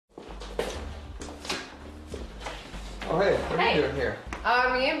Oh, hey, what are you doing here?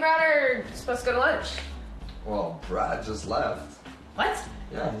 Me and Brad are supposed to go to lunch. Well, Brad just left. What?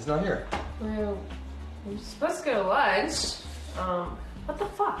 Yeah, he's not here. Well, we're supposed to go to lunch. What the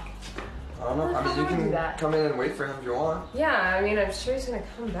fuck? I don't know. I mean, you can come in and wait for him if you want. Yeah, I mean, I'm sure he's gonna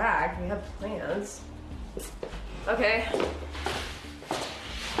come back. We have plans. Okay.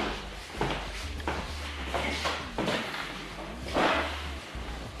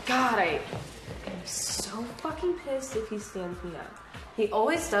 God, I'm so fucking pissed if he stands me up. He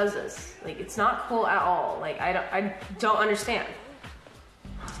always does this. Like, it's not cool at all. Like, I don't understand.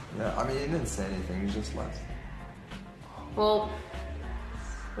 Yeah, I mean, he didn't say anything. He just left. Well,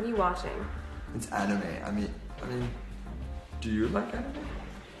 what are you watching? It's anime. I mean, do you like anime?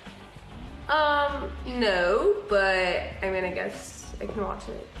 No, but I mean, I guess I can watch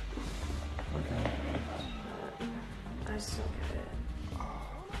it. Okay. I just don't get it.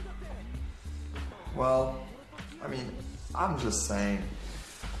 Well, I mean, I'm just saying,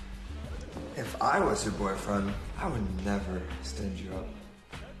 if I was your boyfriend, I would never stand you up.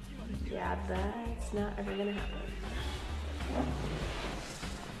 Yeah, that's not ever gonna happen.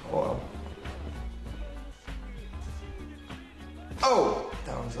 Well. Oh!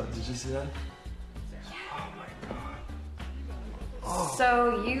 That was did you see that? Yeah. Oh my god. Oh.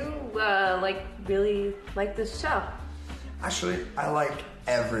 So you, really like this show? Actually, I like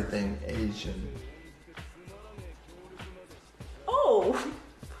everything Asian. Oh!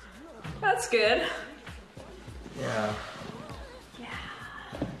 That's good. Yeah. Yeah.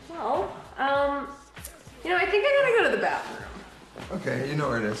 Well, I think I gotta go to the bathroom. Okay, you know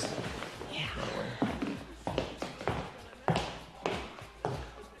where it is. Yeah.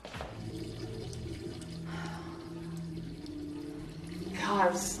 God,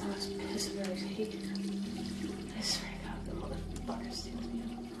 I'm so pissed about it. I swear to God, the motherfucker steals me.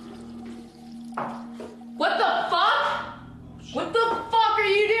 What the fuck? What the fuck are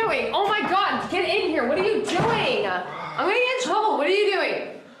you doing? Oh my God, get in here. What are you doing? I'm gonna get in trouble. What are you doing?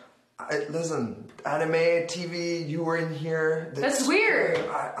 Listen, anime, TV, you were in here. That's weird.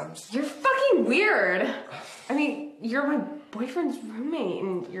 You're fucking weird. I mean, you're my boyfriend's roommate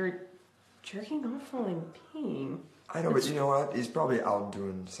and you're jerking off while I'm peeing. I know, but you know what? He's probably out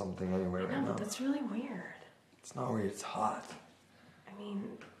doing something anyway right now. That's really weird. It's not weird, it's hot. I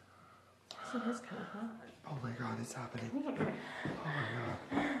mean, it is kind of hot. Oh my god, it's happening. Oh my god.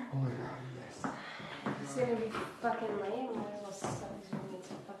 Oh my god, yes. He's gonna be fucking lame. Might as well suck his roommate's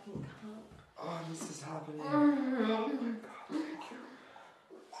fucking cup. Oh, this is happening. Oh my god, thank you.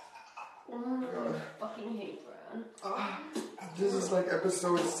 I fucking hate Brad. This is like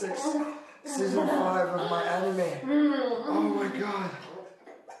episode 6, season 5 of my anime. Oh my god.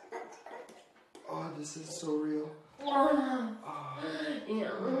 Oh, this is so real. Oh.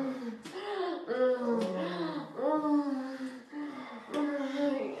 Yeah. Oh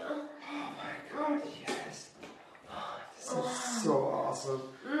my god, yes. Oh, this is so awesome.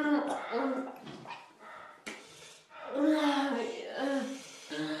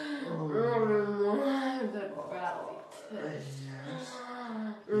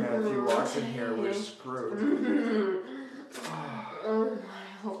 Yeah, if he walks in here, we're screwed. I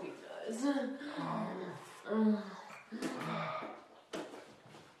hope he does.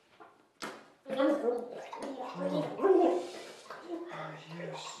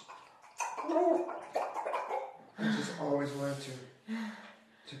 Yes. I just always wanted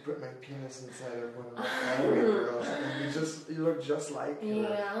to put my penis inside of one of my anime girls, and you look just like her.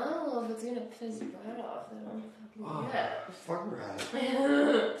 Yeah, I don't know if it's gonna piss Brad off. Then I'll fucking get it. Fuck Brad.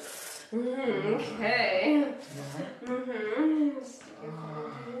 Okay.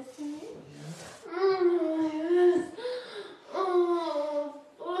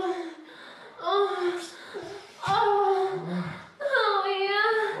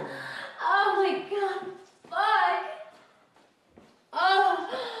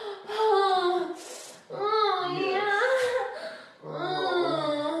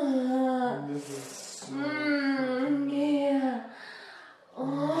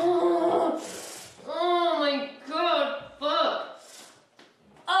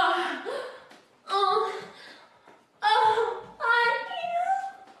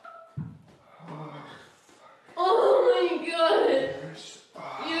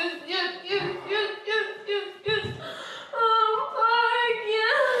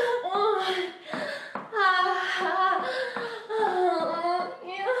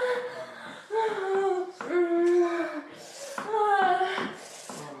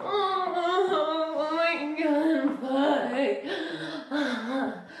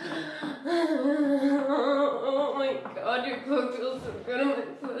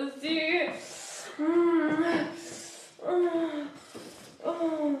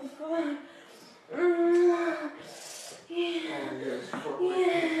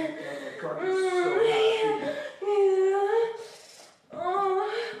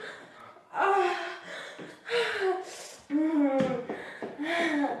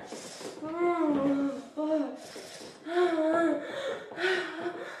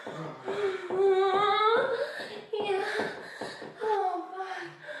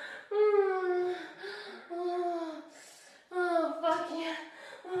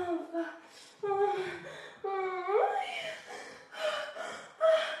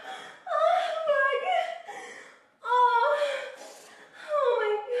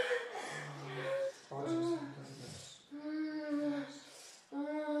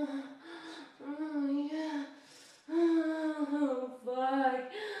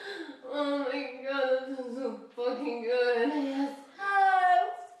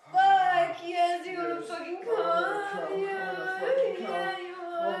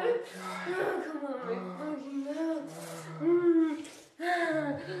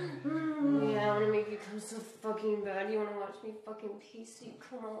 so fucking bad. You wanna watch me fucking pee? So you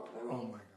come on. Oh my god.